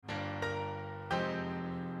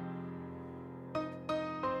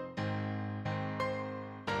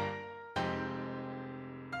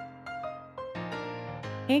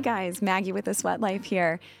Hey guys, Maggie with The Sweat Life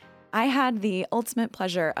here. I had the ultimate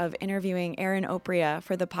pleasure of interviewing Erin Oprea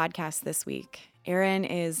for the podcast this week. Erin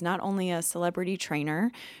is not only a celebrity trainer,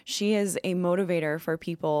 she is a motivator for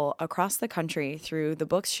people across the country through the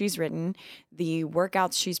books she's written, the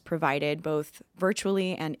workouts she's provided, both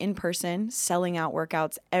virtually and in person, selling out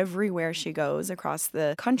workouts everywhere she goes across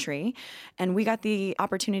the country. And we got the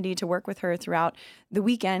opportunity to work with her throughout the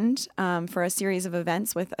weekend for a series of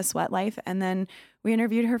events with A Sweat Life. And then we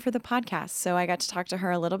interviewed her for the podcast. So I got to talk to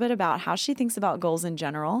her a little bit about how she thinks about goals in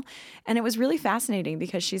general. And it was really fascinating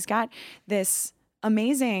because she's got this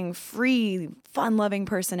amazing, free, fun-loving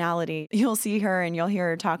personality. You'll see her and you'll hear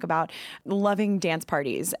her talk about loving dance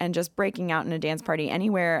parties and just breaking out in a dance party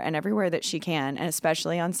anywhere and everywhere that she can, and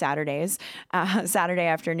especially on Saturdays, Saturday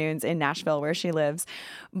afternoons in Nashville where she lives.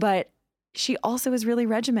 But she also is really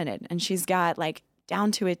regimented, and she's got like down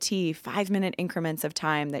to a T, 5-minute increments of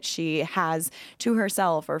time that she has to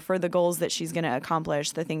herself or for the goals that she's going to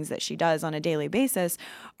accomplish. The things that she does on a daily basis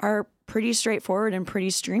are pretty straightforward and pretty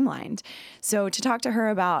streamlined. So to talk to her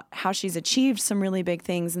about how she's achieved some really big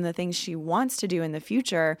things and the things she wants to do in the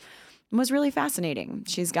future was really fascinating.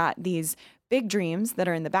 She's got these big dreams that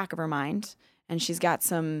are in the back of her mind, and she's got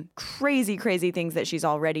some crazy, crazy things that she's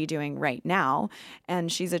already doing right now. And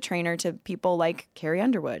she's a trainer to people like Carrie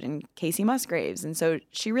Underwood and Casey Musgraves. And so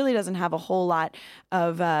she really doesn't have a whole lot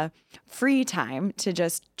of free time to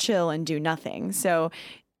just chill and do nothing. So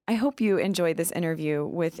I hope you enjoyed this interview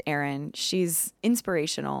with Erin. She's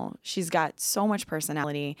inspirational. She's got so much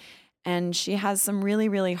personality. And she has some really,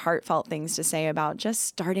 really heartfelt things to say about just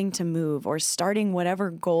starting to move or starting whatever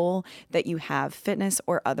goal that you have, fitness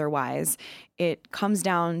or otherwise. It comes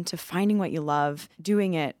down to finding what you love,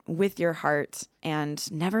 doing it with your heart,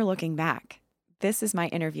 and never looking back. This is my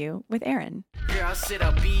interview with Erin. Girl, I said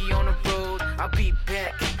I'll be on the road, I'll be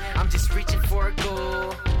back. I'm just reaching for a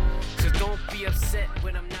goal. So don't be upset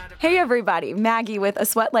when I'm not. Hey everybody, Maggie with A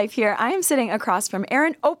Sweat Life here. I am sitting across from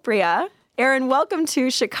Erin Oprea. Erin, welcome to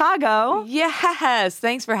Chicago. Yes,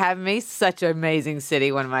 thanks for having me. Such an amazing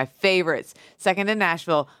city, one of my favorites, second to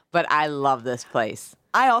Nashville, but I love this place.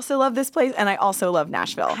 I also love this place, and I also love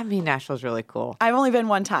Nashville. I mean, Nashville's really cool. I've only been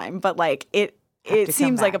one time, but like it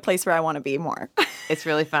seems like a place where I want to be more. It's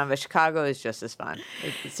really fun, but Chicago is just as fun.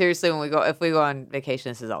 Seriously, if we go on vacation,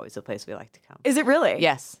 this is always the place we like to come. Is it really?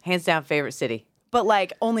 Yes, hands down favorite city. But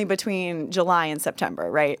like only between July and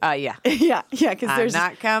September, right? Yeah. yeah. Because I'm there's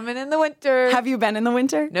not coming in the winter. Have you been in the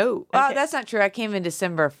winter? No. Okay. That's not true. I came in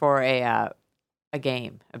December for a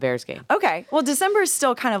game, a Bears game. Okay. Well, December is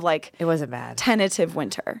still kind of like It wasn't bad. tentative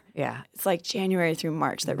winter. Yeah. It's like January through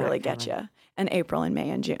March that really get you, and April and May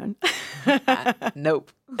and June.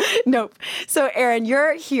 Nope. Nope. So, Erin,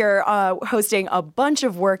 you're here hosting a bunch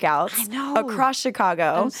of workouts I know. across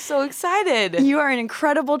Chicago. I'm so excited. You are an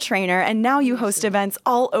incredible trainer, and now you host events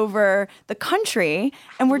all over the country,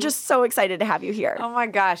 and we're just so excited to have you here. Oh my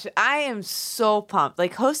gosh, I am so pumped.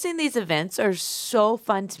 Like hosting these events are so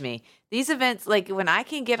fun to me. These events, like when I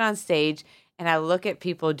can get on stage and I look at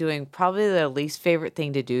people doing probably their least favorite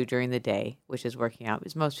thing to do during the day, which is working out,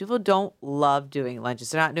 because most people don't love doing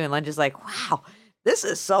lunges. They're not doing lunges like, wow, this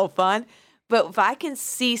is so fun. But if I can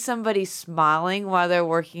see somebody smiling while they're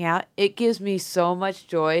working out, it gives me so much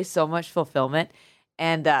joy, so much fulfillment.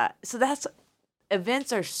 And so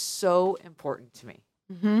events are so important to me.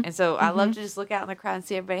 Mm-hmm. And so I love to just look out in the crowd and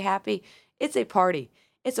see everybody happy. It's a party.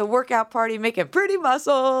 It's a workout party making pretty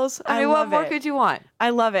muscles. I mean, what more could you want?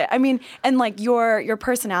 I love it. I mean, and like your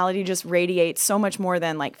personality just radiates so much more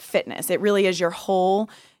than like fitness. It really is your whole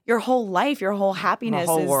life, your whole happiness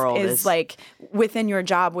whole world is like within your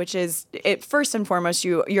job, which is first and foremost,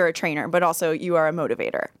 you're a trainer, but also you are a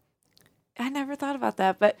motivator. I never thought about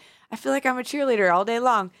that, but I feel like I'm a cheerleader all day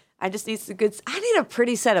long. I just need I need a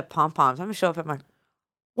pretty set of pom-poms. I'm going to show up at my...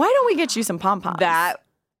 Why don't we get you some pom-poms?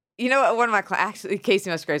 You know what? One of my actually,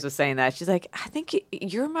 Casey Musgraves was saying that. She's like, I think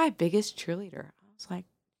you're my biggest cheerleader. I was like,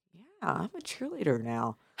 yeah, I'm a cheerleader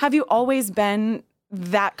now. Have you always been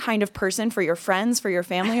that kind of person for your friends, for your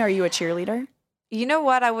family? Are you a cheerleader? You know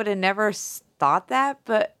what? I would have never thought that,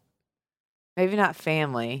 but maybe not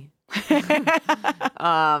family.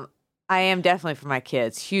 I am definitely for my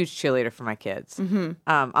kids. Huge cheerleader for my kids. Mm-hmm.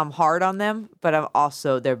 I'm hard on them, but I'm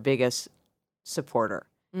also their biggest supporter.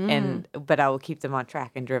 But I will keep them on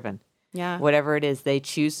track and driven. Yeah. Whatever it is they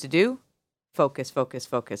choose to do, focus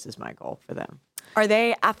is my goal for them. Are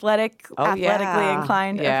they athletically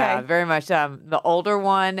inclined? Yeah, okay. very much. The older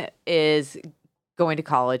one is going to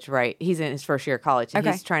college, right? He's in his first year of college, and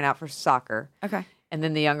he's trying out for soccer. Okay. And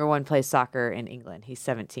then the younger one plays soccer in England. He's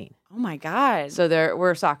 17. Oh my God. So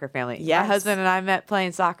we're a soccer family. Yes. My husband and I met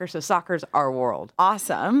playing soccer, so soccer's our world.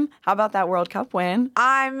 Awesome. How about that World Cup win?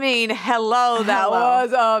 I mean, hello, that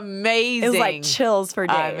was amazing. It was like chills for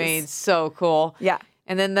days. I mean, so cool. Yeah.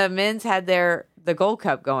 And then the men's had the Gold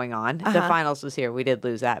Cup going on. The finals was here. We did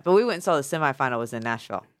lose that. But we went and saw the semifinal was in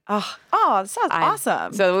Nashville. Oh, that sounds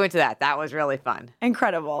awesome. So we went to that. That was really fun.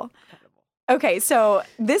 Incredible. Okay, so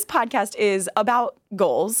this podcast is about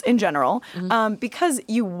goals in general because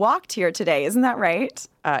you walked here today. Isn't that right?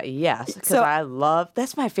 Yes, because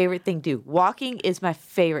that's my favorite thing to do. Walking is my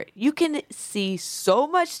favorite. You can see so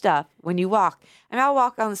much stuff when you walk. And I'll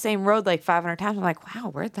walk on the same road like 500 times. I'm like, wow,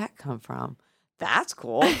 where'd that come from? That's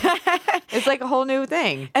cool. It's like a whole new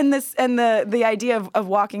thing. And the idea of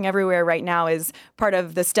walking everywhere right now is part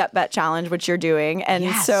of the Step Bet Challenge, which you're doing.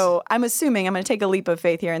 And so I'm assuming I'm going to take a leap of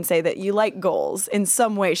faith here and say that you like goals in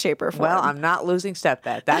some way, shape, or form. Well, I'm not losing Step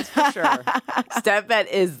Bet. That's for sure. Step Bet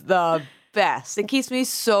is the best. It keeps me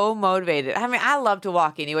so motivated. I mean, I love to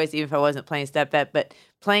walk anyways, even if I wasn't playing Step Bet. But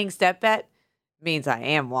playing Step Bet means I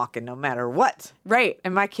am walking no matter what. Right.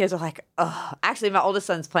 And my kids are like, oh. Actually, my oldest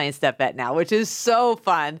son's playing Step Bet now, which is so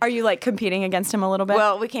fun. Are you like competing against him a little bit?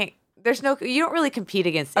 Well, we can't. You don't really compete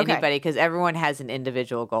against anybody because everyone has an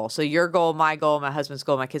individual goal. So your goal, my husband's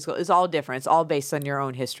goal, my kid's goal is all different. It's all based on your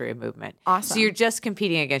own history of movement. Awesome. So you're just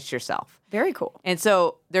competing against yourself. Very cool. And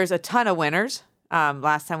so there's a ton of winners.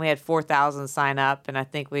 Last time we had 4,000 sign up, and I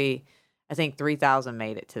think 3,000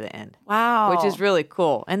 made it to the end. Wow. Which is really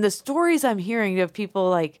cool. And the stories I'm hearing of people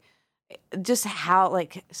like just how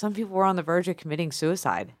like some people were on the verge of committing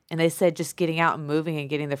suicide. And they said just getting out and moving and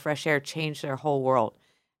getting the fresh air changed their whole world.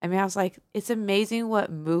 I mean, I was like, it's amazing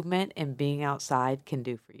what movement and being outside can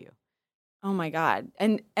do for you. Oh my God.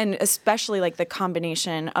 And especially like the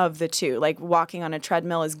combination of the two. Like walking on a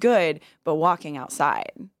treadmill is good, but walking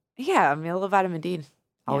outside. Yeah, I mean, a little vitamin D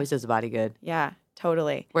always does the body good. Yeah,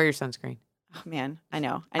 totally. Wear your sunscreen. Oh man, I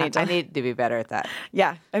know. I need to be better at that.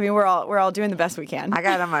 Yeah, I mean, we're all doing the best we can. I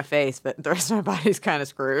got it on my face, but the rest of my body's kind of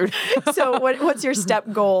screwed. So what's your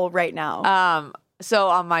step goal right now? So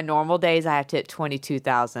on my normal days, I have to hit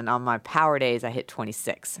 22,000. On my power days, I hit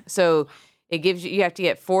 26. So it gives you have to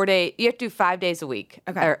get 4 days. You have to do 5 days a week.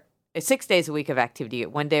 Okay. Or 6 days a week of activity. You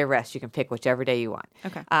get 1 day of rest. You can pick whichever day you want.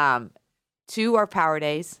 Okay. 2 are power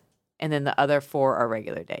days, and then the other 4 are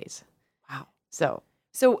regular days. Wow. So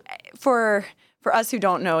for us who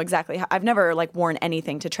don't know exactly how, I've never like worn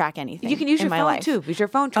anything to track anything. you can use in your my phone life. too, because your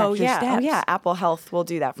phone tracks your steps. Oh yeah, Apple Health will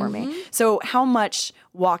do that for me. So how much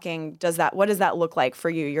walking what does that look like for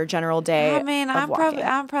you? Your general day? I mean, of I'm walking?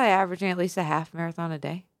 probably averaging at least a half marathon a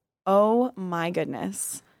day. Oh my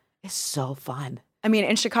goodness. It's so fun. I mean,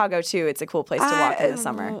 in Chicago too, it's a cool place to walk in the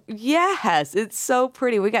summer. Yes, it's so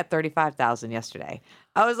pretty. We got 35,000 yesterday.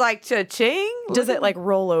 I was like, cha-ching. Does it like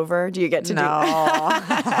roll over? Do you get to No. do No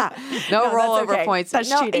that's rollover okay. points. That's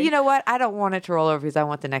No, cheating. you know what? I don't want it to roll over because I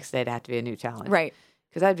want the next day to have to be a new challenge. Right.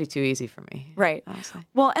 Because that'd be too easy for me. Right. Honestly.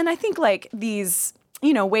 Well, and I think like these,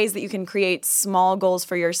 ways that you can create small goals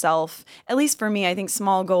for yourself, at least for me, I think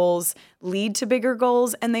small goals lead to bigger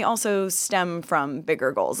goals and they also stem from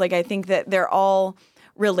bigger goals. Like I think that they're all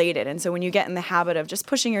related. And so when you get in the habit of just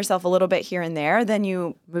pushing yourself a little bit here and there, then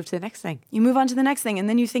you Move to the next thing. move on to the next thing and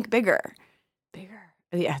then you think bigger.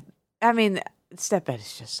 Yeah. I mean, Step Bet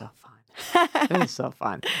is just so fun. It is so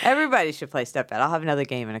fun. Everybody should play Step Bet. I'll have another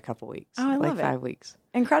game in a couple weeks. Oh, I love it. 5 weeks.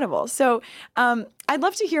 Incredible. So I'd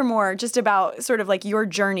love to hear more just about sort of like your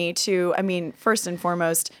journey to, I mean, first and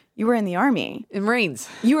foremost, you were in the Army. The Marines.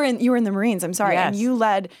 You were in the Marines, I'm sorry. Yes. And you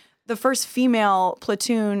led the first female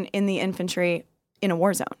platoon in the infantry in a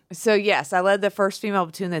war zone. So, yes, I led the first female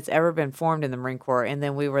platoon that's ever been formed in the Marine Corps, and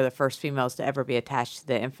then we were the first females to ever be attached to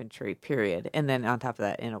the infantry, period. And then on top of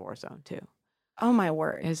that, in a war zone, too. Oh, my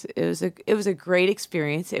word. It was a great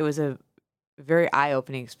experience. It was a very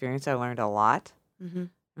eye-opening experience. I learned a lot. Mm-hmm.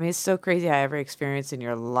 I mean, it's so crazy how every experience in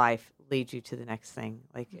your life leads you to the next thing.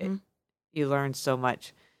 Like, you learn so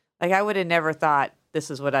much. Like, I would have never thought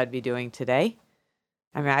this is what I'd be doing today.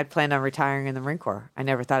 I mean, I'd planned on retiring in the Marine Corps. I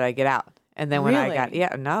never thought I'd get out. And then when I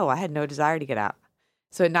had no desire to get out.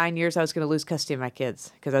 So at 9 years, I was going to lose custody of my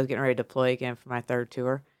kids because I was getting ready to deploy again for my 3rd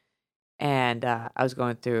tour. And I was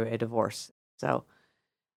going through a divorce. So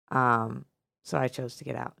I chose to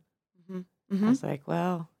get out. Mm-hmm. I was like,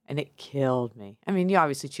 well, and it killed me. I mean, you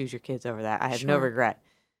obviously choose your kids over that. I have no regret.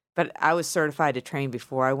 But I was certified to train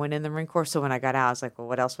before I went in the Marine Corps. So when I got out, I was like, well,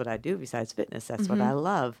 what else would I do besides fitness? That's what I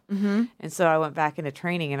love. Mm-hmm. And so I went back into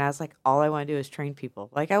training and I was like, all I want to do is train people.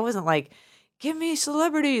 Like, I wasn't like, give me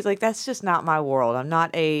celebrities. Like, that's just not my world. I'm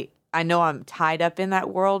not a I know I'm tied up in that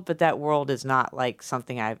world, but that world is not like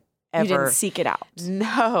something I've ever. You didn't seek it out.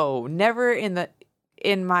 No, never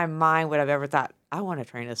in my mind would I've ever thought I want to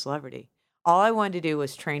train a celebrity. All I wanted to do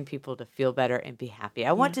was train people to feel better and be happy.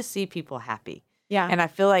 I want to see people happy. Yeah. And I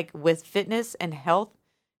feel like with fitness and health,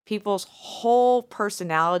 people's whole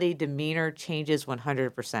personality, demeanor changes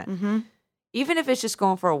 100%. Mm-hmm. Even if it's just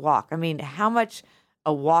going for a walk. I mean, how much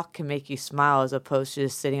a walk can make you smile as opposed to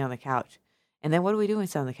just sitting on the couch. And then what do we do when we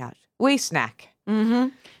sit on the couch? We snack. Mm-hmm.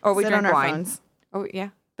 Or we Sit drink on our wine. phones. Or, yeah.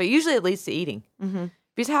 But usually it leads to eating. Mm-hmm.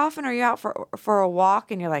 Because how often are you out for a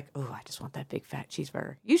walk and you're like, oh, I just want that big fat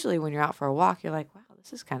cheeseburger? Usually when you're out for a walk, you're like, wow,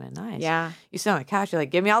 this is kind of nice. Yeah. You sit on the couch, you're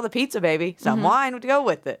like, give me all the pizza, baby. Some wine to go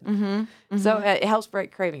with it. Mm-hmm. Mm-hmm. So it helps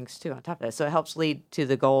break cravings too on top of that. So it helps lead to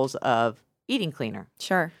the goals of eating cleaner.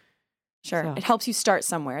 Sure. So- It helps you start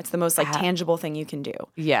somewhere. It's the most like tangible thing you can do.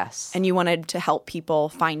 Yes. And you wanted to help people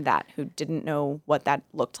find that who didn't know what that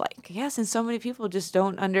looked like. Yes, and so many people just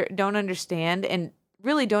don't understand and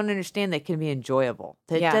really don't understand that it can be enjoyable.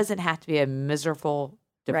 That Yeah. it doesn't have to be a miserable,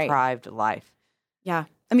 Right. deprived life. Yeah.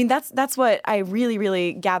 I mean, that's what I really,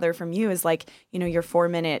 really gather from you is like, your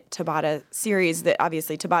 4-minute Tabata series that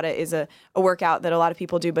obviously Tabata is a workout that a lot of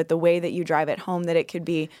people do, but the way that you drive it home, that it could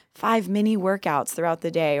be 5 mini workouts throughout the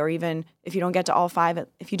day, or even if you don't get to all 5,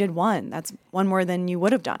 if you did one, that's one more than you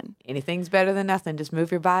would have done. Anything's better than nothing. Just move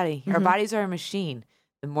your body. Our bodies are a machine.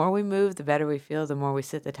 The more we move, the better we feel. The more we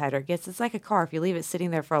sit, the tighter it gets. It's like a car. If you leave it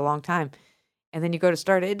sitting there for a long time and then you go to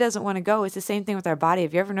start it, it doesn't want to go. It's the same thing with our body.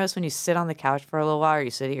 Have you ever noticed when you sit on the couch for a little while or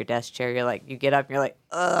you sit at your desk chair, you're like, you get up and you're like,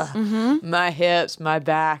 ugh, my hips, my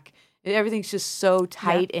back. Everything's just so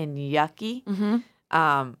tight and yucky.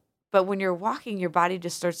 But when you're walking, your body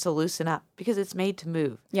just starts to loosen up because it's made to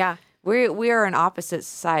move. Yeah. We are an opposite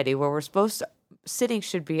society where we're supposed to, sitting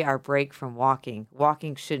should be our break from walking.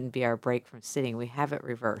 Walking shouldn't be our break from sitting. We have it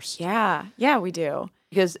reversed. Yeah. Yeah, we do.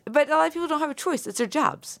 But a lot of people don't have a choice. It's their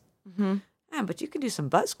jobs. Yeah, but you can do some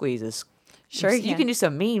butt squeezes. Sure you You can. can do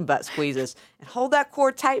some mean butt squeezes and hold that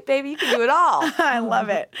core tight, baby. You can do it all. I love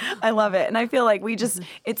it. I love it. And I feel like we just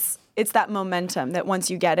it's that momentum that once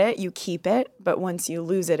you get it, you keep it, but once you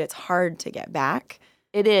lose it, it's hard to get back.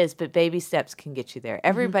 It is, but baby steps can get you there.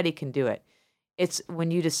 Everybody can do it. It's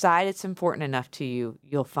when you decide it's important enough to you,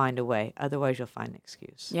 you'll find a way. Otherwise, you'll find an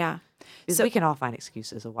excuse. Yeah. Because we can all find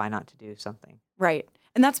excuses of why not to do something. Right.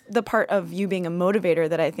 And that's the part of you being a motivator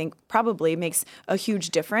that I think probably makes a huge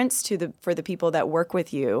difference for the people that work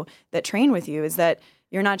with you, that train with you, is that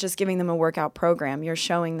you're not just giving them a workout program, you're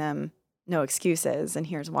showing them no excuses and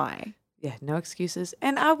here's why. Yeah, no excuses.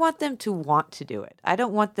 And I want them to want to do it. I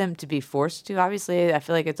don't want them to be forced to. Obviously, I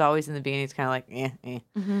feel like it's always in the beginning, it's kind of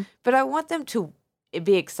like, But I want them to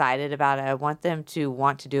be excited about it. I want them to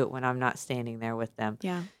want to do it when I'm not standing there with them.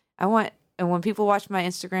 Yeah. And when people watch my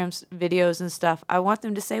Instagram videos and stuff, I want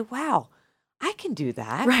them to say, wow, I can do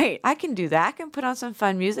that. Right. I can do that. I can put on some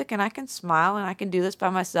fun music and I can smile and I can do this by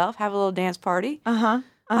myself, have a little dance party. I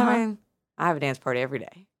mean, I have a dance party every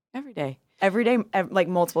day. Every day. Every day, like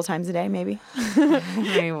multiple times a day, maybe. I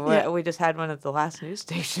mean, we just had one at the last news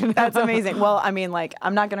station. That's amazing. Well, I mean, like,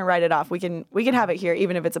 I'm not going to write it off. We can have it here,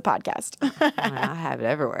 even if it's a podcast. I mean, I have it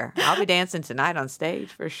everywhere. I'll be dancing tonight on stage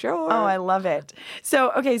for sure. Oh, I love it. So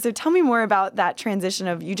tell me more about that transition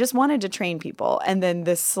of you just wanted to train people and then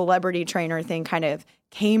this celebrity trainer thing kind of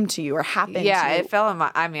came to you or happened Yeah, to you. it fell in my,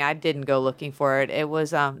 I mean, I didn't go looking for it. It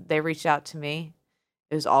was, they reached out to me.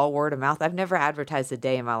 It was all word of mouth. I've never advertised a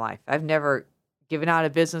day in my life. I've never given out a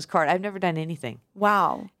business card. I've never done anything.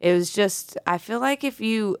 Wow. It was just, I feel like if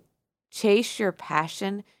you chase your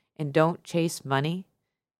passion and don't chase money,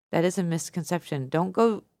 that is a misconception. Don't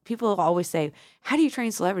go, people always say, how do you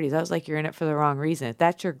train celebrities? I was like, you're in it for the wrong reason. If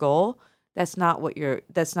that's your goal, that's not what you're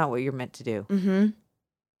meant to do. Mm-hmm.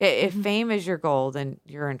 If fame is your goal, then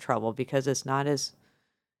you're in trouble because it's not as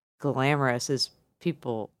glamorous as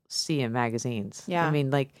people see in magazines. Yeah. I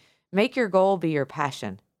mean, like, make your goal be your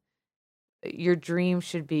passion. Your dream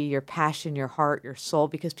should be your passion, your heart, your soul,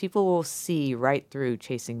 because people will see right through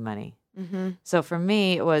chasing money. Mm-hmm. So for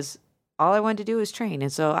me, it was all I wanted to do was train.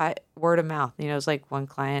 And so word of mouth, it was like one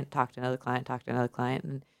client talked to another client, talked to another client.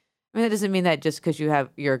 And I mean, that doesn't mean that just because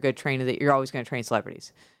you're a good trainer that you're always going to train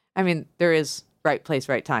celebrities. I mean, there is right place,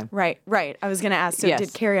 right time. Right. I was going to ask, so Yes.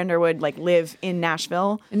 did Carrie Underwood live in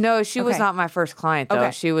Nashville? No, she was Okay. not my first client though.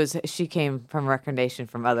 Okay. She came from recommendation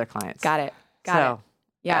from other clients. Got it. Got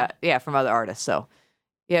it. Yeah. From other artists. So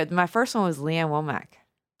yeah, my first one was Leanne Womack.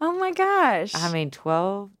 Oh my gosh. I mean,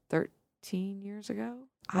 12, 13 years ago.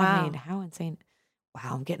 Wow. I mean, how insane.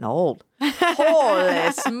 Wow, I'm getting old.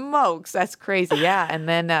 Holy smokes. That's crazy. Yeah. And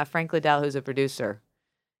then Frank Liddell, who's a producer,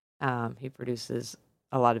 he produces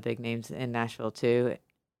a lot of big names in Nashville too.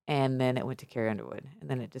 And then it went to Carrie Underwood. And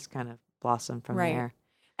then it just kind of blossomed from Right. there.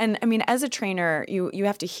 And I mean, as a trainer, you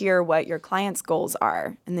have to hear what your clients' goals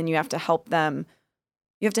are, and then you have to help them.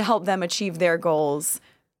 You have to help them achieve their goals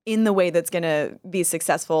in the way that's going to be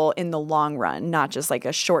successful in the long run, not just like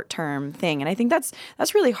a short-term thing. And I think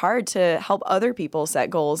that's really hard to help other people set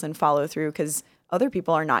goals and follow through, because other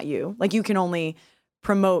people are not you. Like, you can only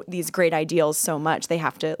promote these great ideals so much. They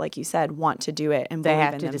have to, like you said, want to do it and They believe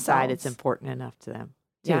have in to themselves. decide it's important enough to them.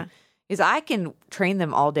 Too. Yeah. Because I can train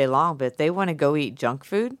them all day long, but if they want to go eat junk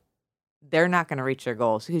food, they're not going to reach their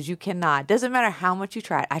goals, because you cannot. Doesn't matter how much you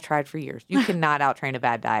try. I tried for years. You cannot out-train a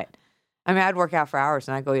bad diet. I mean, I'd work out for hours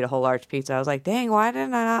and I'd go eat a whole large pizza. I was like, dang, why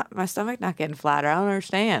didn't I not, my stomach not getting flatter? I don't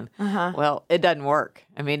understand. Uh-huh. Well, it doesn't work.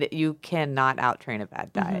 I mean, you cannot out-train a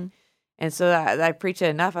bad diet. And so I preach it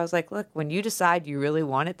enough. I was like, look, when you decide you really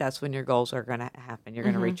want it, that's when your goals are going to happen. You're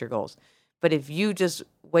going to reach your goals. But if you just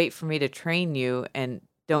wait for me to train you and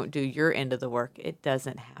don't do your end of the work, it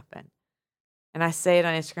doesn't happen. And I say it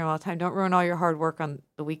on Instagram all the time. Don't ruin all your hard work on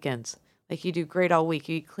the weekends. Like, you do great all week.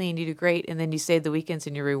 You eat clean. You do great. And then you save the weekends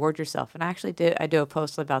and you reward yourself. And I actually I do a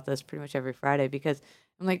post about this pretty much every Friday, because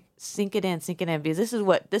I'm like, sink it in. Because this is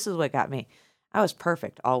what got me. I was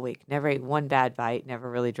perfect all week. Never ate one bad bite. Never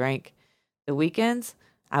really drank. The weekends,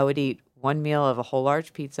 I would eat one meal of a whole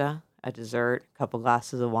large pizza, a dessert, a couple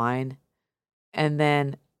glasses of wine. And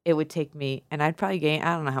then it would take me, and I'd probably gain,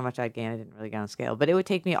 I don't know how much I'd gain. I didn't really get on scale, but it would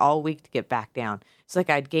take me all week to get back down. It's like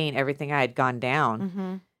I'd gain everything I had gone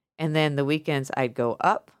down. And then the weekends I'd go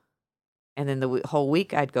up, and then the whole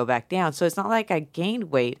week I'd go back down. So it's not like I gained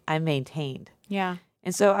weight, I maintained. Yeah.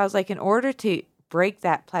 And so I was like, in order to break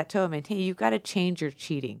that plateau and maintain, you've got to change your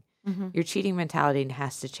cheating. Your cheating mentality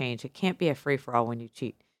has to change. It can't be a free-for-all when you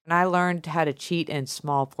cheat. And I learned how to cheat in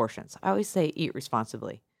small portions. I always say eat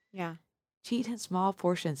responsibly. Yeah. Cheat in small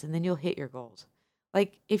portions, and then you'll hit your goals.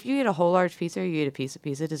 Like, if you eat a whole large pizza or you eat a piece of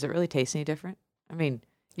pizza, does it really taste any different? I mean,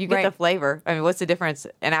 you get the flavor. I mean, what's the difference?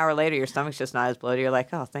 An hour later, your stomach's just not as bloated. You're like,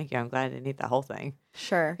 oh, thank you. I'm glad I didn't eat the whole thing.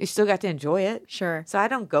 Sure. You still got to enjoy it. Sure. So I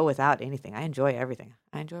don't go without anything. I enjoy everything.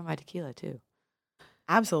 I enjoy my tequila, too.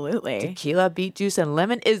 Absolutely. Tequila, beet juice, and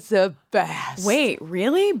lemon is the best. Wait,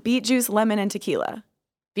 really? Beet juice, lemon, and tequila?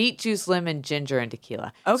 Beet juice, lemon, ginger, and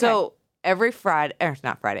tequila. Okay. So every Friday, or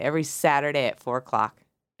not Friday, every Saturday at 4 o'clock,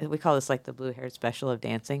 we call this like the Blue Haired Special of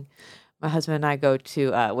dancing. My husband and I go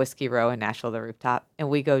to Whiskey Row in Nashville, the rooftop, and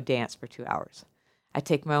we go dance for 2 hours. I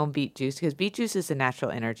take my own beet juice, because beet juice is a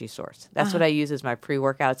natural energy source. That's what I use as my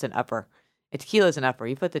pre-workouts and upper. Tequila is an upper.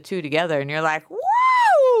 You put the two together and you're like, woo,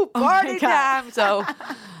 party time. So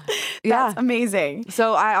That's amazing.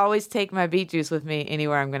 So I always take my beet juice with me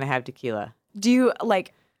anywhere I'm going to have tequila. Do you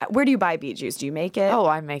where do you buy beet juice? Do you make it? Oh,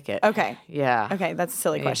 I make it. Okay. Yeah. Okay, that's a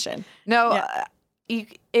silly question. No,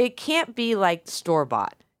 it can't be like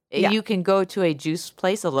store-bought. Yeah. You can go to a juice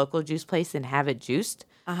place, a local juice place, and have it juiced.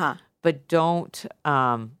 But don't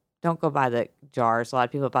go buy the jars. A lot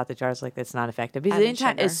of people bought the jars like that's not effective. Because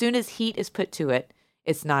as soon as heat is put to it,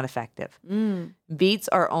 it's not effective. Beet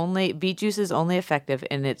juice is only effective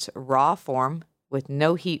in its raw form with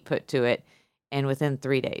no heat put to it, and within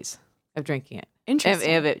 3 days of drinking it.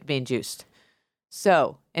 Interesting. Of it being juiced.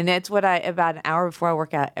 So, and that's what about an hour before I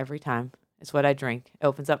work out every time. It's what I drink. It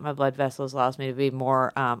opens up my blood vessels, allows me to be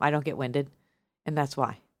more, I don't get winded. And that's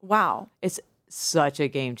why. Wow. It's such a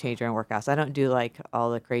game changer in workouts. I don't do like all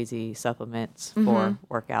the crazy supplements for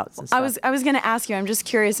workouts and stuff. I was going to ask you, I'm just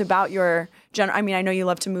curious about your general, I mean, I know you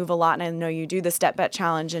love to move a lot, and I know you do the Step Bet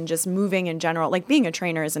Challenge, and just moving in general. Like, being a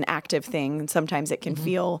trainer is an active thing, and sometimes it can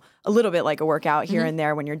feel a little bit like a workout here and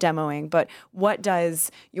there when you're demoing. But what does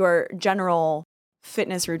your general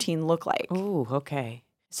fitness routine look like? Oh, okay.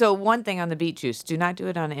 So one thing on the beet juice, do not do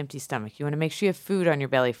it on an empty stomach. You want to make sure you have food on your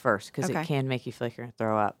belly first, because it can make you feel like you're going to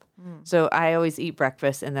throw up. So I always eat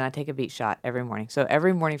breakfast, and then I take a beet shot every morning. So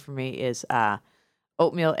every morning for me is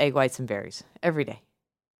oatmeal, egg whites, and berries every day.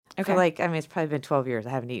 Okay. It's probably been 12 years.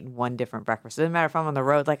 I haven't eaten one different breakfast. It doesn't matter if I'm on the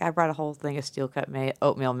road. Like, I brought a whole thing of steel cut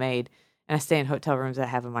oatmeal made, and I stay in hotel rooms that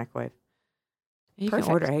have a microwave. And you can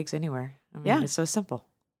order eggs anywhere. I mean, it's so simple.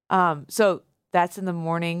 So that's in the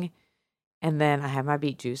morning. And then I have my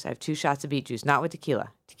beet juice. I have 2 shots of beet juice, not with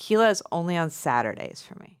tequila. Tequila is only on Saturdays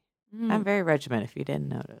for me. I'm very regimented, if you didn't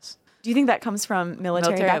notice. Do you think that comes from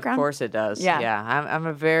military background? Of course it does. Yeah. I'm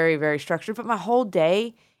a very, very structured, but my whole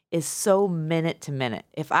day is so minute to minute.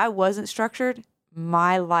 If I wasn't structured,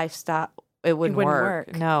 my lifestyle, it wouldn't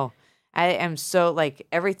work. No. I am so,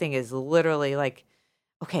 everything is literally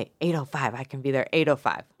okay, 8:05, I can be there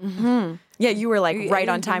 8:05. Yeah, you were right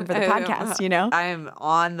on time for the podcast, you know? I am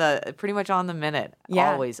pretty much on the minute,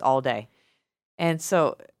 always, all day. And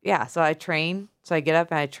so, yeah, so I train. So I get up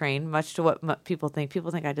and I train, much to what people think.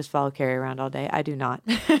 People think I just follow Carrie around all day. I do not.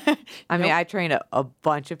 I mean, I train a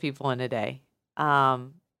bunch of people in a day.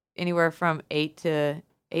 Anywhere from 8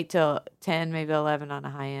 till 10, maybe 11 on a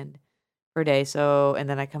high end per day. So, and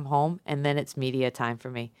then I come home and then it's media time for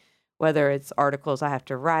me. Whether it's articles I have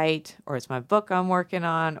to write, or it's my book I'm working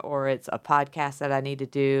on, or it's a podcast that I need to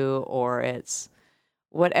do, or it's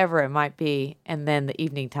whatever it might be. And then the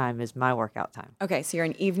evening time is my workout time. Okay, so you're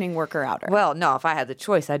an evening worker-outer. Well, no, if I had the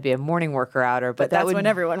choice, I'd be a morning worker-outer. But that's when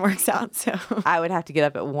everyone works out, so. I would have to get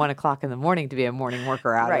up at 1 o'clock in the morning to be a morning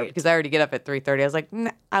worker-outer. Right. Because I already get up at 3:30. I was like,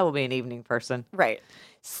 nah, I will be an evening person. Right.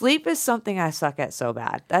 Sleep is something I suck at so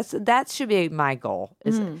bad. That should be my goal.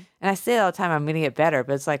 And I say it all the time, I'm going to get better.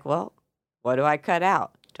 But it's like, well, what do I cut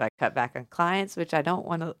out? Do I cut back on clients, which I don't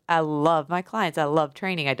want to? I love my clients. I love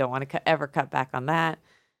training. I don't want to ever cut back on that.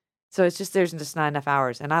 So it's just, there's just not enough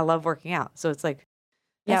hours. And I love working out. So it's like,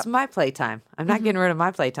 that's my playtime. I'm not getting rid of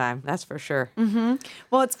my playtime. That's for sure.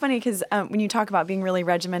 Well, it's funny because when you talk about being really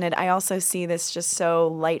regimented, I also see this just so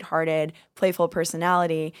lighthearted, playful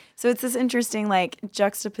personality. So it's this interesting like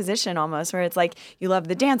juxtaposition almost where it's like you love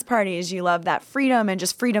the dance parties, you love that freedom and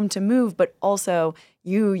just freedom to move, but also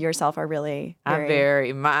you yourself are really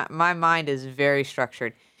my mind is very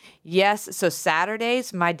structured. Yes, so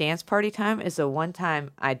Saturdays, my dance party time is the one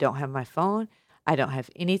time I don't have my phone. I don't have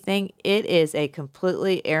anything. It is a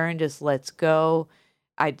completely Erin, just let's go.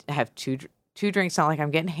 I have two drinks, not like I'm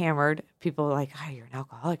getting hammered. People are like, oh, you're an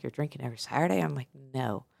alcoholic. You're drinking every Saturday. I'm like,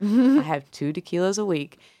 no. I have 2 tequilas a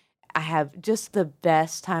week. I have just the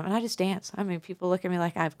best time. And I just dance. I mean, people look at me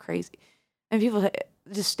like I'm crazy. And people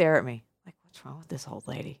just stare at me like, what's wrong with this old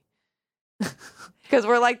lady? Because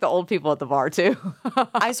we're like the old people at the bar too.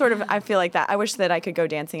 I feel like that. I wish that I could go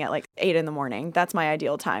dancing at like 8 a.m. That's my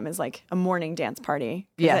ideal time, is like a morning dance party.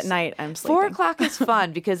 Yes. At night I'm sleeping. 4 o'clock is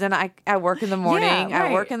fun because then I work in the morning. Yeah,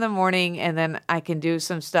 right. I work in the morning and then I can do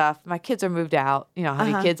some stuff. My kids are moved out. You know,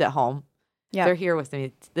 having kids at home. Yeah. They're here with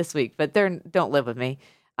me this week, but they don't live with me.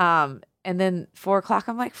 And then 4 o'clock,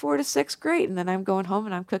 I'm like 4 to 6, great. And then I'm going home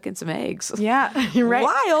and I'm cooking some eggs. Yeah, you're right.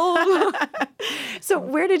 Wild. So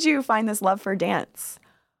where did you find this love for dance?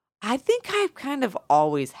 I think I've kind of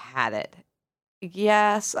always had it.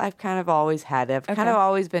 Yes, I've kind of always had it. I've kind of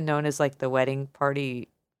always been known as like the wedding party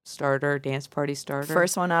starter, dance party starter.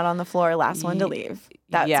 First one out on the floor, last one to leave.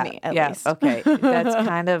 That's me, at least. Okay. That's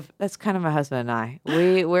kind of my husband and I.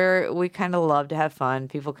 We kind of love to have fun.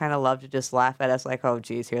 People kind of love to just laugh at us like, oh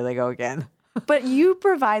geez, here they go again. But you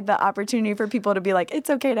provide the opportunity for people to be like,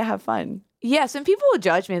 it's okay to have fun. Yes, and people would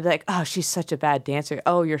judge me like, oh, she's such a bad dancer.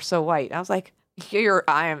 Oh, you're so white. I was like,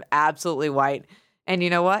 I am absolutely white. And you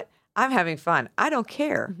know what? I'm having fun. I don't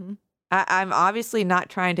care. I'm obviously not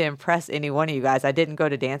trying to impress any one of you guys. I didn't go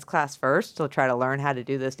to dance class first to try to learn how to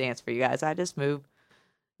do this dance for you guys. I just move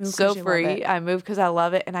so free. I move because I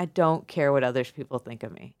love it, and I don't care what other people think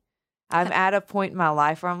of me. I'm at a point in my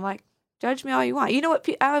life where I'm like, judge me all you want. You know what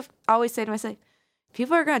I always say to myself?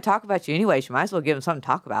 People are going to talk about you anyways. You might as well give them something to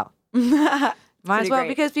talk about. Might as well,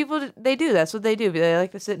 because people, they do. That's what they do. They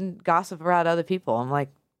like to sit and gossip about other people. I'm like,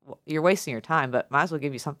 well, you're wasting your time, but might as well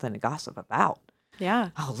give you something to gossip about. Yeah.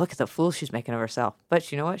 Oh, look at the fool she's making of herself.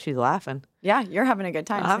 But you know what? She's laughing. Yeah, you're having a good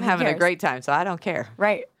time. I'm having a great time, so I don't care.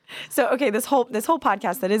 Right. So, okay, this whole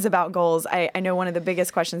podcast that is about goals, I know one of the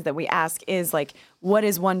biggest questions that we ask is like, what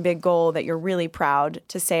is one big goal that you're really proud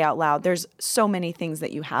to say out loud? There's so many things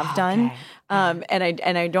that you have done, and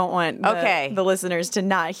I don't want the listeners to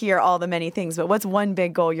not hear all the many things. But what's one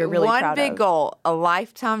big goal you're really proud of? One big goal, a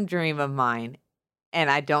lifetime dream of mine,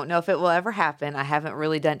 and I don't know if it will ever happen. I haven't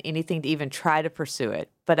really done anything to even try to pursue it,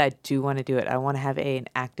 but I do want to do it. I want to have an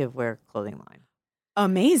active wear clothing line.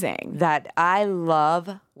 Amazing. That I love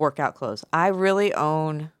workout clothes. I really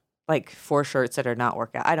own like 4 shirts that are not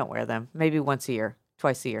workout. I don't wear them. Maybe once a year,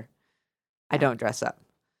 twice a year. I don't dress up.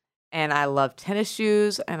 And I love tennis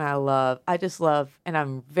shoes, and I just love, and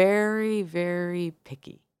I'm very, very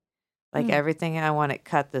picky. Like everything, I want it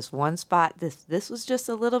cut this one spot. This was just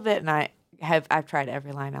a little bit, and I've tried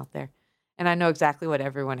every line out there. And I know exactly what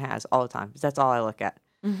everyone has all the time, because that's all I look at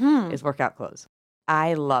is workout clothes.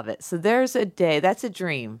 I love it. So there's a day, that's a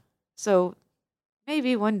dream. So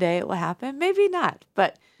maybe one day it will happen, maybe not.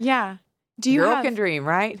 But yeah, girl can dream,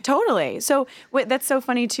 right? Totally. So that's so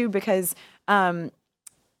funny too, because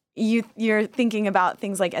you're thinking about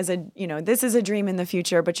things like this is a dream in the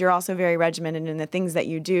future, but you're also very regimented in the things that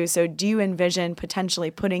you do. So do you envision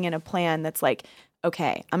potentially putting in a plan that's like,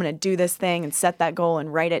 okay, I'm going to do this thing and set that goal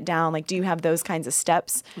and write it down? Like, do you have those kinds of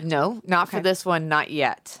steps? No, not for this one, not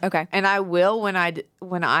yet. Okay. And I will when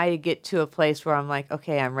I get to a place where I'm like,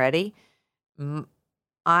 okay, I'm ready.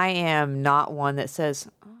 I am not one that says,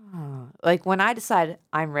 oh. Like when I decide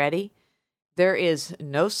I'm ready, there is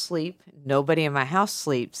no sleep. Nobody in my house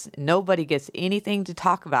sleeps. Nobody gets anything to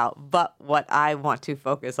talk about but what I want to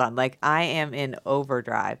focus on. Like I am in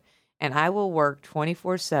overdrive and I will work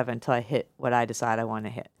 24/7 till I hit what I decide I want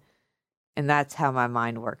to hit. And that's how my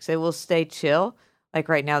mind works. It will stay chill. Like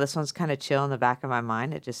right now, this one's kind of chill in the back of my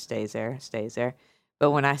mind. It just stays there, stays there.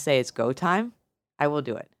 But when I say it's go time, I will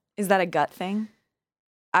do it. Is that a gut thing?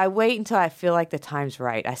 I wait until I feel like the time's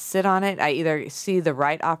right. I sit on it. I either see the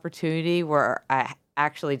right opportunity where I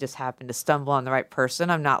actually just happen to stumble on the right person.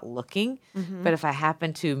 I'm not looking. But if I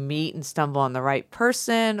happen to meet and stumble on the right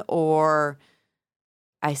person, or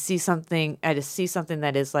I see something, I just see something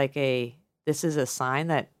that is like this is a sign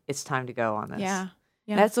that it's time to go on this. Yeah.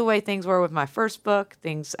 That's the way things were with my first book.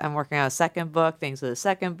 I'm working on a second book, things with the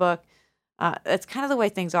second book. That's kind of the way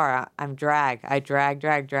things are. I drag.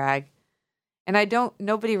 And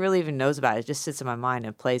nobody really even knows about it. It just sits in my mind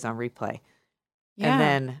and plays on replay. Yeah. And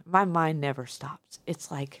then my mind never stops.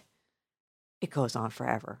 It's like, it goes on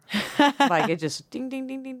forever. Like it just ding, ding,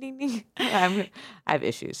 ding, ding, ding, ding. I have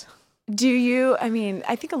issues.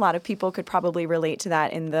 I think a lot of people could probably relate to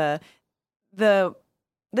that in the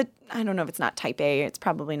I don't know if it's not type A. It's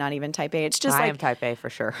probably not even type A. It's just I am type A for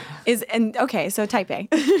sure. So type A.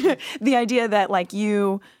 The idea that like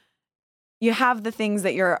you have the things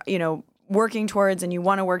that you're, working towards and you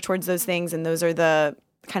want to work towards those things. And those are the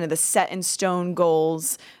kind of the set in stone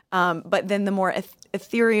goals. But then the more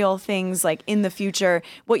ethereal things like in the future,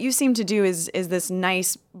 what you seem to do is this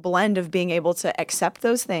nice blend of being able to accept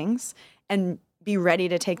those things and be ready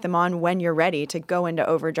to take them on when you're ready to go into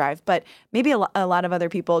overdrive. But maybe a lot of other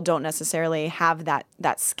people don't necessarily have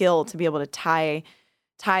that skill to be able to tie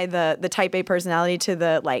the type A personality to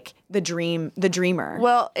the dreamer.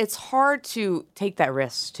 Well, it's hard to take that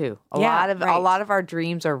risk too. A lot of our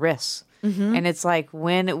dreams are risks. And it's like,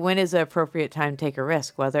 when is the appropriate time to take a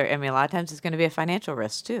risk? A lot of times it's going to be a financial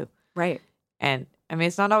risk too. Right. And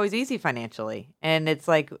it's not always easy financially. And it's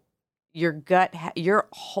like your gut, your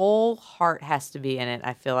whole heart has to be in it,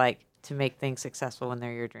 I feel like, to make things successful when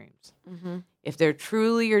they're your dreams. If they're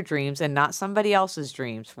truly your dreams and not somebody else's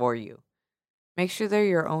dreams for you, make sure they're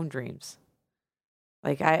your own dreams.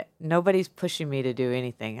 Like nobody's pushing me to do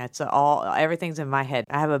anything. Everything's in my head.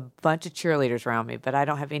 I have a bunch of cheerleaders around me, but I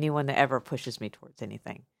don't have anyone that ever pushes me towards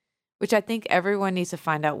anything, which I think everyone needs to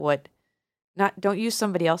find out don't use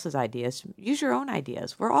somebody else's ideas. Use your own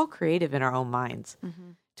ideas. We're all creative in our own minds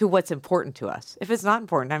to what's important to us. If it's not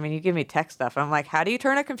important, you give me tech stuff. I'm like, how do you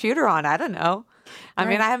turn a computer on? I don't know.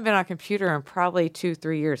 I haven't been on a computer in probably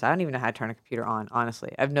 2-3 years. I don't even know how to turn a computer on,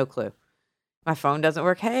 honestly. I have no clue. My phone doesn't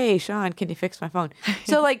work. Hey, Sean, can you fix my phone?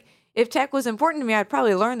 So like if tech was important to me, I'd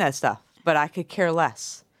probably learn that stuff, but I could care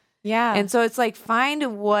less. Yeah. And so it's like,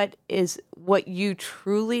 find what you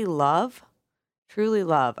truly love. Truly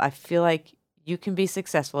love. I feel like you can be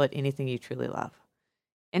successful at anything you truly love.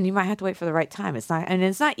 And you might have to wait for the right time. It's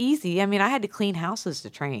not easy. I had to clean houses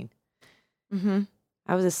to train.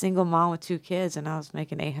 I was a single mom with 2 kids and I was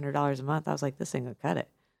making $800 a month. I was like, this thing will cut it.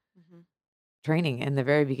 Training in the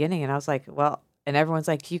very beginning. And I was like, well, and everyone's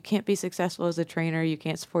like, you can't be successful as a trainer. You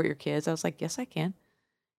can't support your kids. I was like, yes, I can. And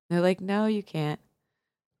they're like, no, you can't.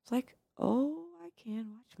 It's like, oh, I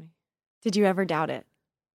can. Watch me. Did you ever doubt it?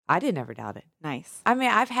 I didn't ever doubt it. Nice.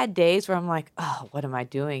 I've had days where I'm like, oh, what am I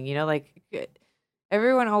doing?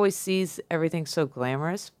 Everyone always sees everything so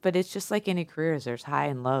glamorous, but it's just like any careers. There's high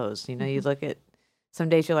and lows. You look at some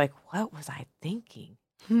days you're like, what was I thinking?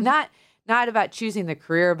 Not about choosing the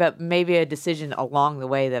career, but maybe a decision along the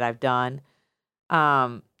way that I've done.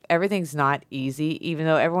 Everything's not easy, even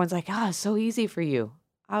though everyone's like, it's so easy for you.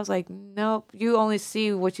 I was like, nope, you only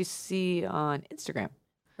see what you see on Instagram.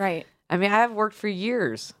 Right. I've worked for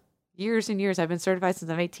years and years. I've been certified since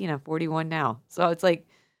I'm 18. I'm 41 now. So it's like,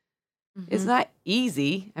 it's not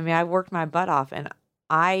easy. I worked my butt off and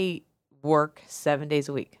I work 7 days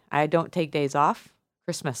a week. I don't take days off.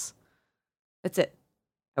 Christmas. That's it.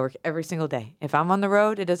 I work every single day. If I'm on the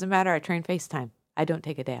road, it doesn't matter. I train FaceTime. I don't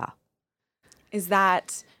take a day off. Is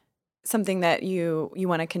that something that you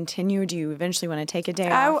want to continue? Do you eventually want to take a day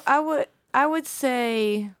off? I would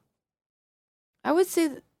say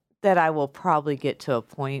that I will probably get to a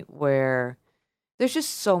point where there's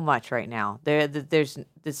just so much right now.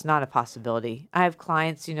 It's not a possibility. I have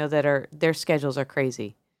clients, that their schedules are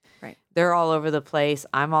crazy. Right. They're all over the place.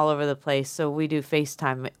 I'm all over the place. So we do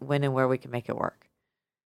FaceTime when and where we can make it work.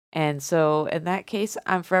 And so in that case,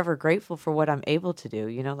 I'm forever grateful for what I'm able to do.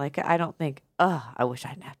 I don't think, I wish I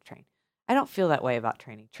didn't have to train. I don't feel that way about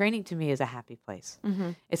training. Training to me is a happy place.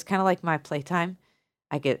 It's kind of like my playtime.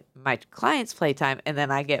 I get my clients' playtime, and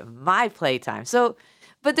then I get my playtime. So,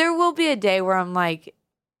 but there will be a day where I'm like,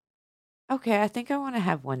 okay, I think I want to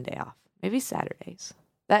have one day off, maybe Saturdays.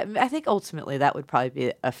 I think ultimately that would probably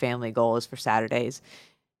be a family goal, is for Saturdays.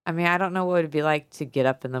 I mean, I don't know what it would be like to get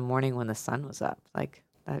up in the morning when the sun was up. Like,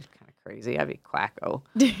 that's kind of crazy. I'd be quacko.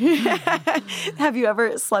 Have you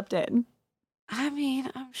ever slept in? I mean,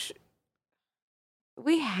 I'm sure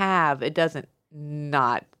we have. It doesn't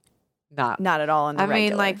not. Not at all in the I regular.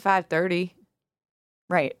 mean, like 5:30.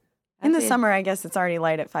 Right. In the That's it. summer, I guess it's already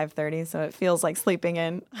light at 5:30, so it feels like sleeping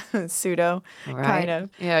in, pseudo, Right? kind of.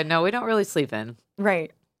 Yeah, no, we don't really sleep in.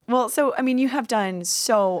 Right. Well, so, I mean, you have done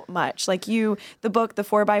so much. Like the book, the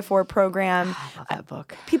 4x4 program. I love that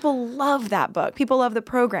book. People love that book. People love the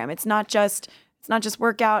program. It's not just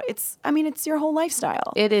workout. It's your whole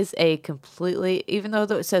lifestyle. It is a completely, even though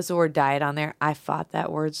it says the word diet on there, I fought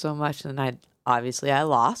that word so much, and I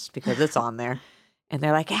lost because it's on there. And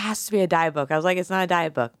they're like, it has to be a diet book. I was like, it's not a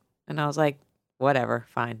diet book. And I was like, whatever,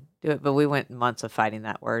 fine, do it. But we went months of fighting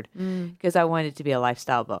that word because I wanted it to be a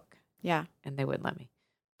lifestyle book. Yeah. And they wouldn't let me.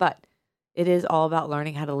 But it is all about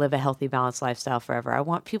learning how to live a healthy, balanced lifestyle forever. I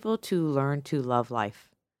want people to learn to love life.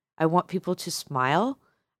 I want people to smile.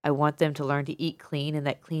 I want them to learn to eat clean, and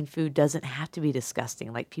that clean food doesn't have to be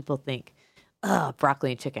disgusting like people think.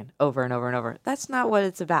 Broccoli and chicken over and over and over. That's not what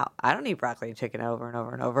it's about. I don't eat broccoli and chicken over and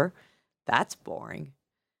over and over. That's boring.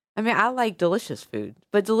 I mean, I like delicious food,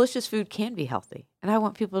 but delicious food can be healthy. And I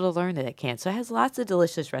want people to learn that it can. So it has lots of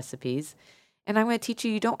delicious recipes. And I'm going to teach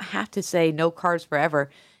you don't have to say no carbs forever.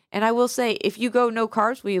 And I will say, if you go no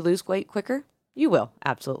carbs, will you lose weight quicker? You will,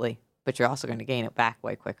 absolutely. But you're also going to gain it back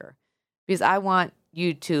way quicker. Because I want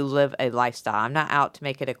you to live a lifestyle. I'm not out to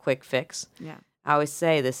make it a quick fix. Yeah. I always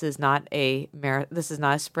say this is not a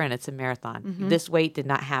sprint, it's a marathon. Mm-hmm. This weight did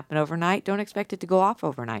not happen overnight. Don't expect it to go off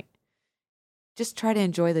overnight. Just try to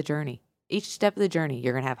enjoy the journey. Each step of the journey,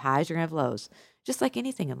 you're going to have highs, you're going to have lows. Just like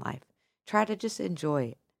anything in life. Try to just enjoy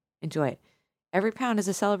it. Enjoy it. Every pound is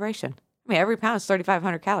a celebration. I mean, every pound is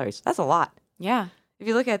 3,500 calories. That's a lot. Yeah. If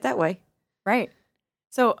you look at it that way. Right.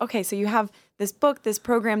 So, okay, so you have this book, this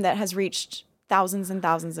program that has reached thousands and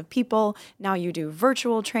thousands of people. Now you do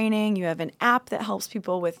virtual training. You have an app that helps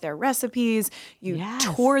people with their recipes. You Yes.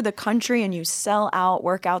 tour the country and you sell out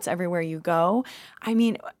workouts everywhere you go. I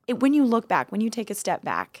mean, when you look back, when you take a step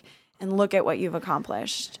back and look at what you've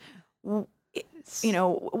accomplished, what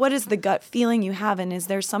is the gut feeling you have? And is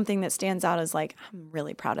there something that stands out as like, I'm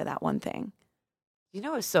really proud of that one thing? You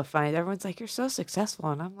know, it's so funny. Everyone's like, you're so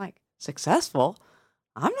successful. And I'm like, successful?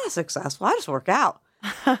 I'm not successful. I just work out.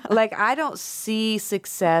 Like, I don't see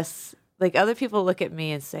success. Like, other people look at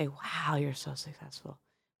me and say, wow, you're so successful.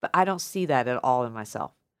 But I don't see that at all in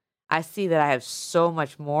myself. I see that I have so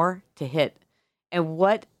much more to hit. And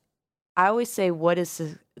what I always say, what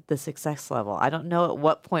is the success level? I don't know at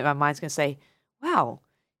what point my mind's going to say, wow,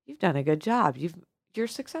 you've done a good job. You're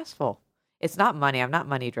successful. It's not money. I'm not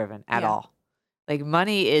money driven at all. Like,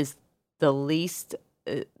 money is the least.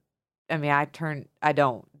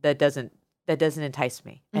 That doesn't entice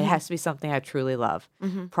me. Mm-hmm. It has to be something I truly love.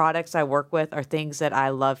 Mm-hmm. Products I work with are things that I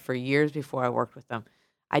loved for years before I worked with them.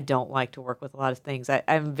 I don't like to work with a lot of things.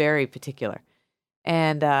 I'm very particular.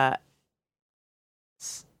 And I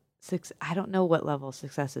don't know what level of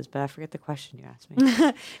success is, but I forget the question you asked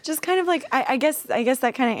me. Just kind of like, I guess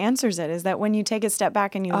that kind of answers it, is that when you take a step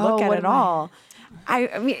back and you look at it all,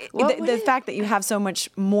 I mean, the fact that you have so much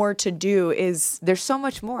more to do is... There's so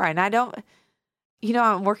much more. And I don't...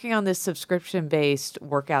 I'm working on this subscription-based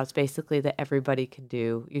workouts, basically, that everybody can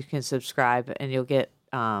do. You can subscribe, and you'll get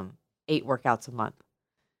 8 workouts a month.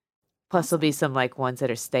 Plus, there'll be some like ones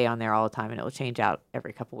that stay on there all the time, and it will change out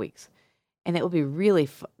every couple weeks. And it will be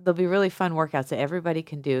there'll be really fun workouts that everybody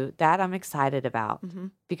can do. That I'm excited about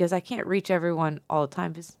because I can't reach everyone all the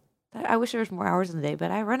time. Because I wish there was more hours in the day,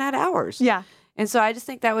 but I run out of hours. Yeah. And so I just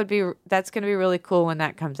think that's going to be really cool when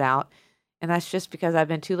that comes out. And that's just because I've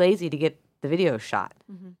been too lazy to get the video shot.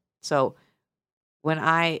 Mm-hmm. So when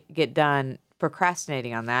I get done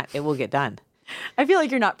procrastinating on that, it will get done. I feel like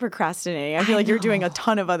you're not procrastinating. I feel like you're doing a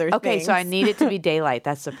ton of other things. Okay, so I need it to be daylight.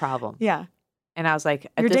 That's the problem. Yeah. And I was like,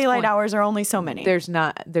 your daylight hours are only so many. There's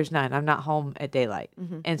none. I'm not home at daylight.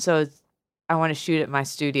 Mm-hmm. And so I want to shoot at my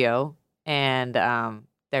studio. And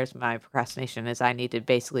there's my procrastination is I need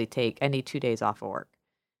 2 days off of work.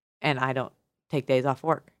 And I don't take days off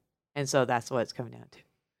work. And so that's what it's coming down to.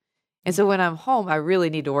 And so when I'm home, I really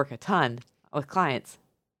need to work a ton with clients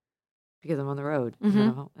because I'm on the road.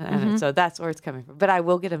 Mm-hmm. And so that's where it's coming from. But I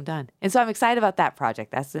will get them done. And so I'm excited about that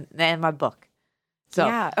project. And my book. So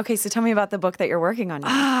yeah. Okay. So tell me about the book that you're working on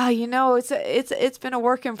now. it's been a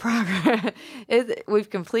work in progress. We've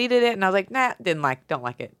completed it, and I was like, nah, don't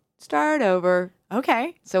like it. Start over.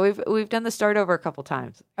 Okay. So we've done the start over a couple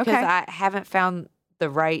times because Okay. I haven't found the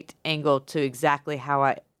right angle to exactly how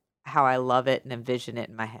I love it and envision it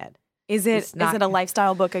in my head. Is It's not- it a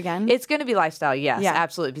lifestyle book again? It's going to be lifestyle, yes, Yeah.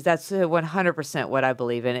 absolutely, because that's 100% what I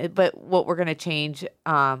believe in. But what we're going to change,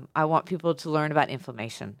 I want people to learn about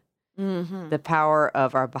inflammation, the power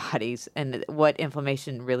of our bodies, and what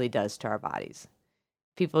inflammation really does to our bodies.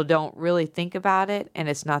 People don't really think about it, and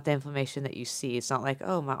it's not the inflammation that you see. It's not like,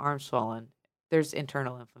 oh, my arm's swollen. There's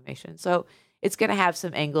internal inflammation. So it's going to have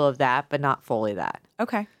some angle of that, but not fully that.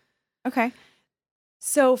 Okay. Okay.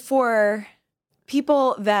 So for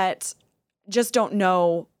people that just don't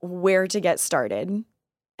know where to get started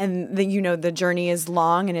and the journey is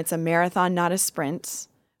long and it's a marathon, not a sprint,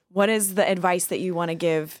 what is the advice that you want to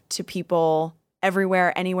give to people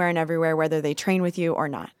everywhere, anywhere and everywhere, whether they train with you or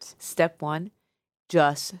not? Step 1,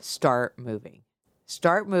 just start moving.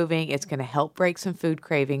 Start moving. It's going to help break some food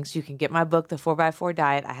cravings. You can get my book, The 4x4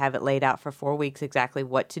 Diet. I have it laid out for 4 weeks, exactly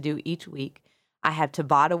what to do each week. I have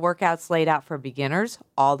Tabata workouts laid out for beginners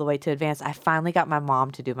all the way to advanced. I finally got my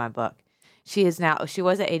mom to do my book. She was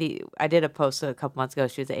at 80. I did a post a couple months ago.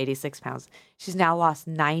 She was at 86 pounds. She's now lost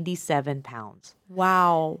 97 pounds.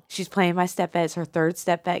 Wow. She's playing my step vet. It's her third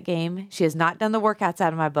step vet game. She has not done the workouts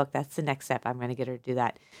out of my book. That's the next step. I'm going to get her to do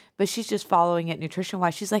that. But she's just following it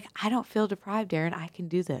nutrition-wise. She's like, I don't feel deprived, Erin. I can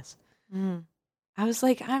do this. I was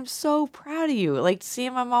like, I'm so proud of you. Like,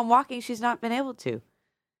 seeing my mom walking, she's not been able to.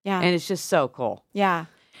 Yeah. And it's just so cool. Yeah.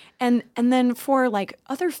 And then for like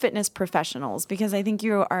other fitness professionals, because I think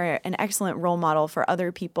you are an excellent role model for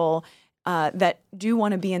other people that do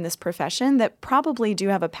want to be in this profession, that probably do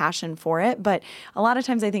have a passion for it. But a lot of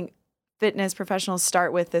times I think fitness professionals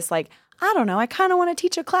start with this like, I don't know, I kind of want to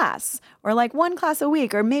teach a class or like one class a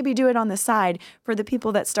week or maybe do it on the side. For the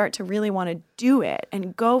people that start to really want to do it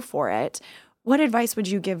and go for it, what advice would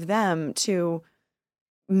you give them to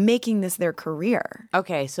making this their career?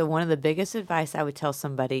 Okay, so one of the biggest advice I would tell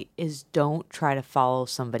somebody is don't try to follow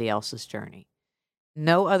somebody else's journey.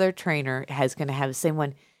 No other trainer is going to have the same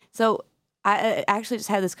one. So I actually just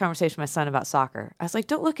had this conversation with my son about soccer. I was like,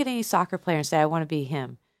 don't look at any soccer player and say, I want to be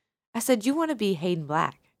him. I said, you want to be Hayden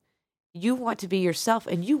Black. You want to be yourself,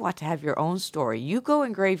 and you want to have your own story. You go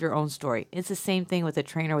engrave your own story. It's the same thing with a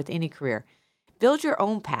trainer with any career. Build your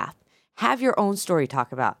own path. Have your own story to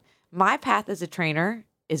talk about. My path as a trainer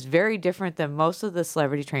is very different than most of the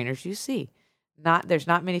celebrity trainers you see. There's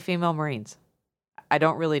not many female Marines. I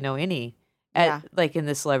don't really know any like in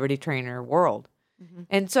the celebrity trainer world.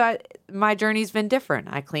 And so my journey's been different.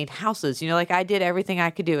 I cleaned houses, like I did everything I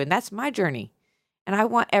could do, and that's my journey. And I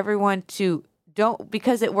want everyone to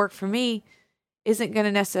because it worked for me, isn't going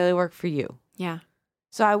to necessarily work for you. Yeah.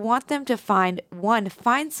 So I want them to find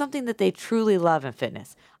something that they truly love in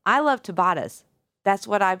fitness. I love Tabatas. That's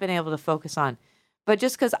what I've been able to focus on. But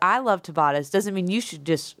just because I love Tabatas doesn't mean you should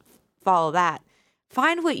just follow that.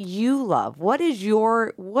 Find what you love. What is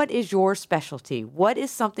your specialty? What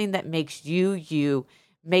is something that makes you,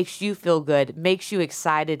 makes you feel good, makes you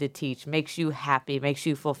excited to teach, makes you happy, makes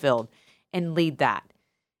you fulfilled, and lead that.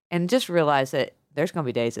 And just realize that there's going to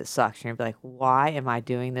be days it sucks. You're going to be like, why am I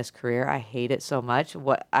doing this career? I hate it so much.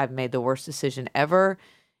 I've made the worst decision ever.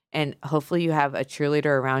 And hopefully you have a cheerleader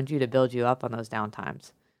around you to build you up on those down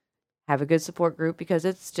times. Have a good support group, because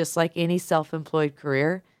it's just like any self-employed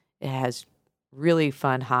career. It has really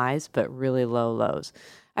fun highs, but really low lows.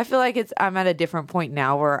 I feel like I'm at a different point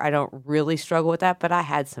now where I don't really struggle with that, but I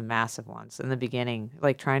had some massive ones in the beginning,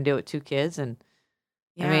 like trying to do it with 2 kids. And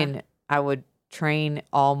I mean, I would train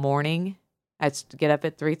all morning. I'd get up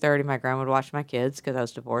at 3:30. My grandma would watch my kids because I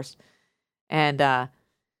was divorced. And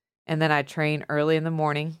then I'd train early in the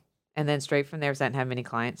morning, and then straight from there, because I didn't have many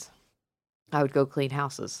clients, I would go clean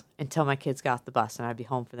houses until my kids got off the bus, and I'd be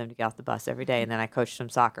home for them to get off the bus every day. And then I coached them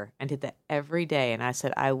soccer and did that every day. And I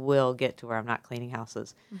said, I will get to where I'm not cleaning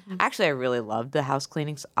houses. Actually, I really loved the house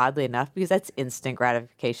cleanings, oddly enough, because that's instant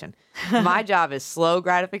gratification. My job is slow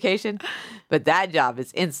gratification, but that job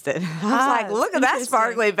is instant. I was like, look at that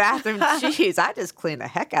sparkly bathroom. Jeez, I just cleaned the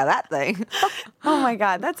heck out of that thing. Oh my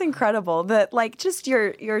God, that's incredible. That like just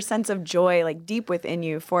your sense of joy, like deep within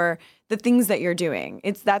you for the things that you're doing.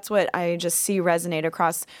 That's what I just see resonate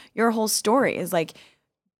across your whole story is like,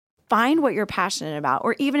 find what you're passionate about,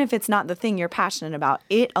 or even if it's not the thing you're passionate about,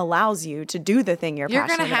 it allows you to do the thing you're passionate about.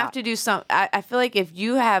 You're going to have to do something. I feel like if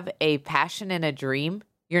you have a passion and a dream,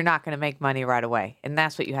 you're not going to make money right away. And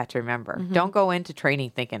that's what you have to remember. Don't go into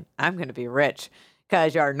training thinking, I'm going to be rich,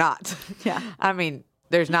 because you're not. Yeah. I mean,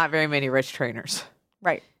 there's not very many rich trainers.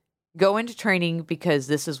 Right. Go into training because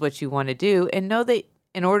this is what you want to do, and know that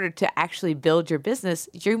in order to actually build your business,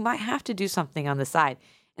 you might have to do something on the side.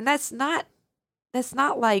 And that's not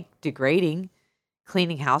like degrading.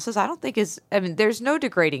 Cleaning houses, I don't think there's no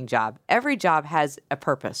degrading job. Every job has a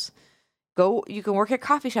purpose. You can work at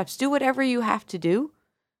coffee shops, do whatever you have to do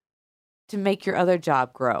to make your other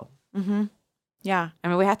job grow. Mm-hmm. Yeah. I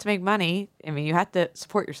mean, we have to make money. I mean, you have to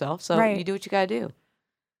support yourself. So Right. you do what you got to do.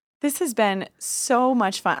 This has been so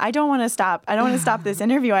much fun. I don't want to stop. I don't want to stop this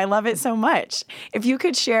interview. I love it so much. If you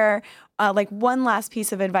could share like one last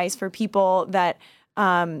piece of advice for people that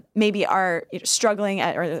maybe are struggling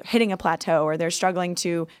at or hitting a plateau, or they're struggling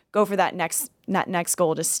to go for that next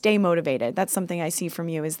goal, to stay motivated. That's something I see from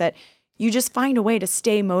you, is that you just find a way to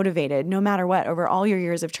stay motivated no matter what over all your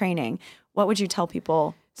years of training. What would you tell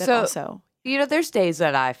people that also? There's days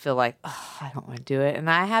that I feel like, oh, I don't want to do it. And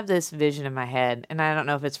I have this vision in my head, and I don't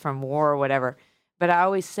know if it's from war or whatever, but I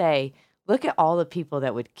always say, look at all the people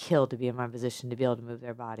that would kill to be in my position to be able to move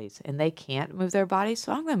their bodies. And they can't move their bodies,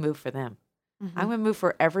 so I'm going to move for them. Mm-hmm. I'm going to move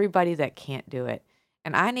for everybody that can't do it.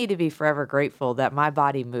 And I need to be forever grateful that my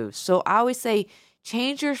body moves. So I always say,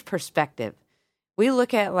 change your perspective. We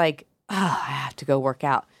look at like, oh, I have to go work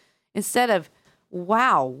out. Instead of,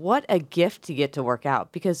 wow, what a gift to get to work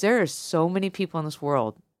out, because there are so many people in this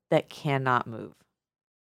world that cannot move.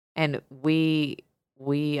 And we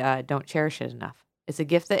don't cherish it enough. It's a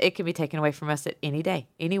gift that it can be taken away from us at any day.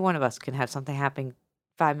 Any one of us can have something happen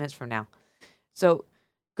 5 minutes from now. So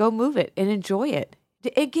go move it and enjoy it.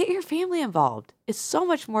 And get your family involved. It's so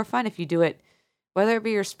much more fun if you do it, whether it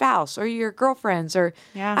be your spouse or your girlfriends or,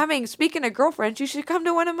 I mean, speaking of girlfriends, you should come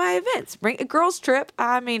to one of my events. Bring a girls trip.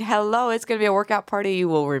 I mean, hello, it's going to be a workout party you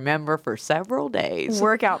will remember for several days.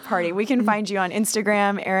 Workout party. We can find you on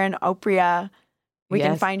Instagram, Erin Oprea. We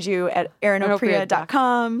can find you at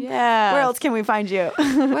erinoprea.com. Yeah. Where else can we find you?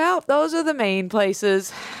 Well, those are the main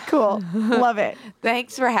places. Cool. Love it.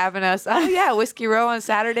 Thanks for having us. Oh, yeah. Whiskey Row on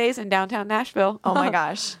Saturdays in downtown Nashville. Oh, my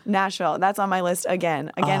gosh. Nashville. That's on my list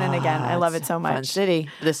again and again. I love it so much. Fun city.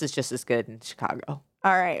 This is just as good in Chicago.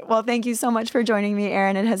 All right. Well, thank you so much for joining me,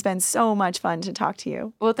 Erin. It has been so much fun to talk to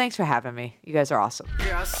you. Well, thanks for having me. You guys are awesome.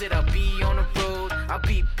 Girl, I said I'll be on the road. I'll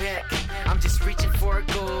be back. I'm just reaching for a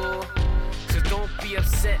goal. So don't be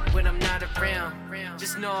upset when I'm not around.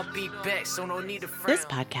 Just know I'll be back, so no need to frown. This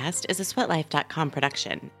podcast is a sweatlife.com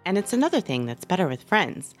production, and it's another thing that's better with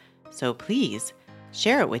friends. So please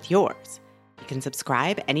share it with yours. You can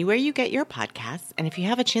subscribe anywhere you get your podcasts, and if you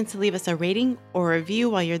have a chance to leave us a rating or a review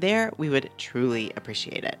while you're there, we would truly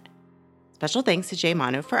appreciate it. Special thanks to Jay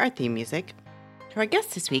Mano for our theme music, to our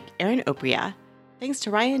guest this week, Erin Oprea. Thanks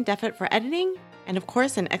to Ryan Deffett for editing, and of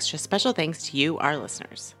course, an extra special thanks to you, our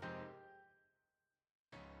listeners.